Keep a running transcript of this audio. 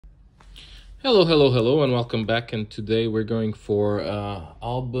Hello, hello, hello, and welcome back. And today we're going for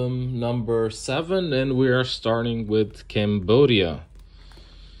album number 7, and we are starting with Cambodia.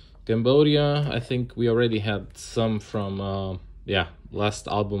 Cambodia, I think we already had some from, last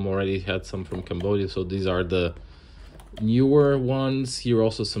album already had some from Cambodia, so these are the newer ones. Here are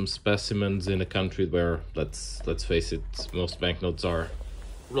also some specimens in a country where, let's face it, most banknotes are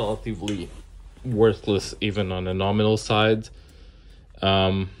relatively worthless, even on a nominal side.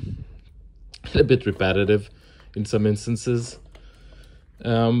 A bit repetitive in some instances.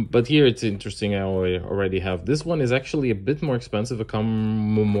 But here it's interesting. I already have this one is actually a bit more expensive, a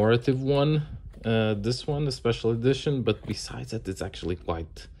commemorative one. This one, a special edition, but besides that, it's actually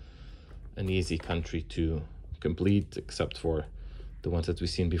quite an easy country to complete, except for the ones that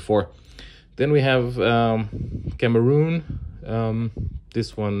we've seen before. Then we have Cameroon.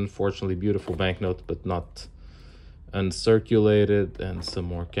 This one, fortunately, beautiful banknote, but not uncirculated, and some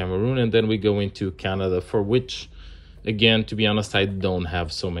more Cameroon. And then we go into Canada, for which, again, to be honest, I don't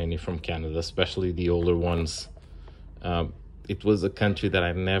have so many from Canada, especially the older ones. It was a country that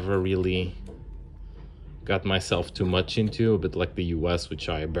I never really got myself too much into, a bit like the US, which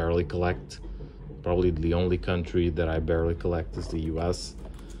I barely collect. Probably the only country that I barely collect is the US,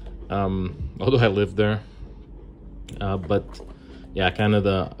 although I live there. But yeah,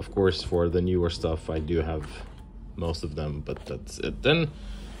 Canada, of course, for the newer stuff, I do have most of them, but that's it. Then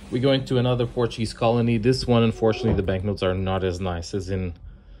we go into another Portuguese colony. This one, unfortunately, the banknotes are not as nice as in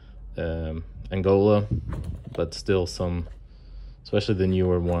Angola, but still some, especially the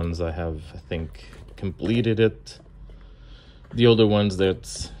newer ones, I have, I think, completed it. The older ones,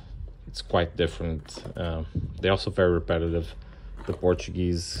 it's quite different. They're also very repetitive, the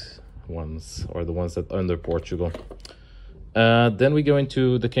Portuguese ones, or the ones that under Portugal. Then we go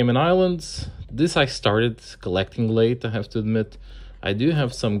into the Cayman Islands. This I started collecting late, I have to admit. I do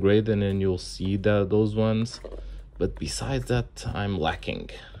have some graded, and you'll see those ones. But besides that, I'm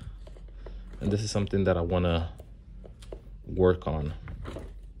lacking. And this is something that I want to work on.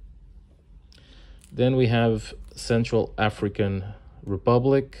 Then we have Central African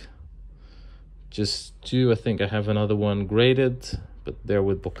Republic. Just 2, I think I have another one graded, but there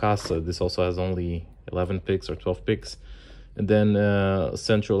with Bokassa. This also has only 11 picks or 12 picks. And then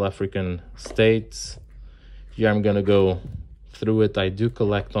Central African states. Here I'm gonna go through it. I do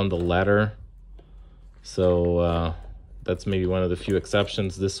collect on the letter, so that's maybe one of the few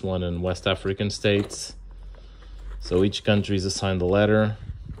exceptions. This one in West African states. So each country is assigned a letter.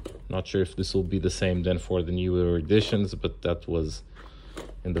 Not sure if this will be the same then for the newer editions, but that was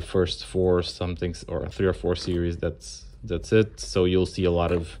in the first 4 somethings, or 3 or 4 series. That's it. So you'll see a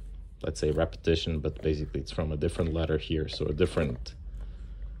lot of, let's say, repetition, but basically it's from a different letter here, so a different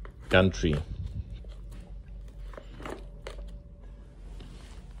country.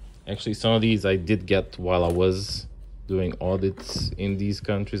 Actually, some of these I did get while I was doing audits in these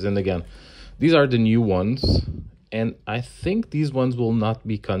countries. And again, these are the new ones, and I think these ones will not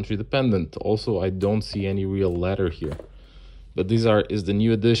be country dependent. Also, I don't see any real letter here, but these is the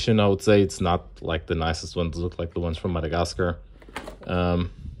new edition. I would say it's not like the nicest ones, look like the ones from Madagascar.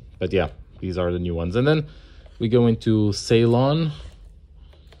 But yeah, these are the new ones. And then we go into Ceylon,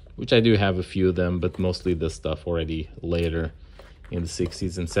 which I do have a few of them, but mostly the stuff already later in the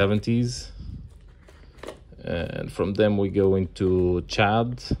 60s and 70s. And from them we go into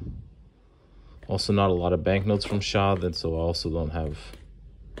Chad. Also not a lot of banknotes from Chad, and so I also don't have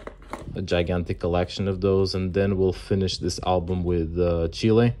a gigantic collection of those. And then we'll finish this album with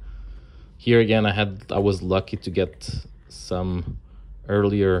Chile. Here again, I was lucky to get some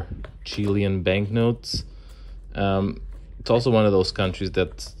earlier Chilean banknotes. It's also one of those countries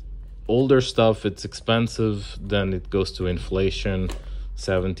that older stuff, it's expensive, then it goes to inflation,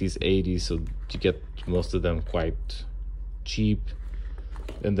 70s, 80s, so you get most of them quite cheap.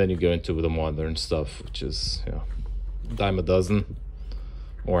 And then you go into the modern stuff, which is, you know, dime a dozen,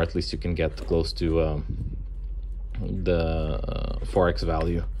 or at least you can get close to the forex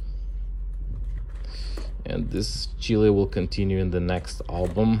value. And this Chile will continue in the next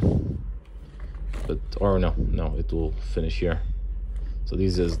album, but no, it will finish here. So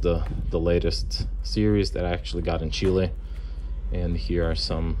this is the latest series that I actually got in Chile, and here are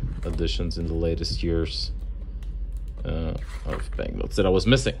some additions in the latest years of banknotes that I was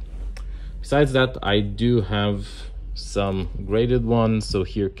missing. Besides that, I do have some graded ones. So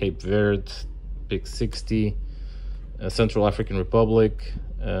here, Cape Verde, pick 60, Central African Republic,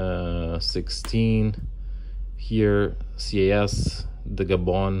 16. Here, CAS, the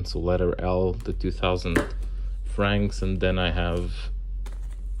Gabon, so letter L, the 2000 francs. And then I have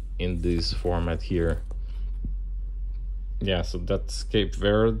in this format here, yeah, so that's Cape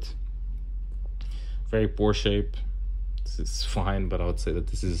Verde. very poor shape. This is fine, but I would say that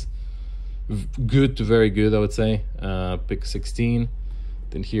this is good to very good, I would say. Pick 16.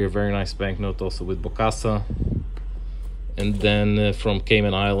 Then here, very nice banknote also with Bokassa. And then from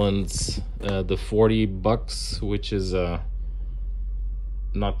Cayman Islands, the $40, which is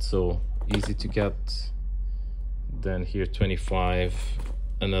not so easy to get. Then here 25,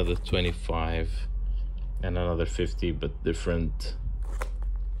 another 25, and another 50, but different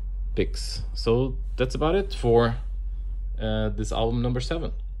picks. So that's about it for this album number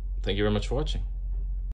 7. Thank you very much for watching.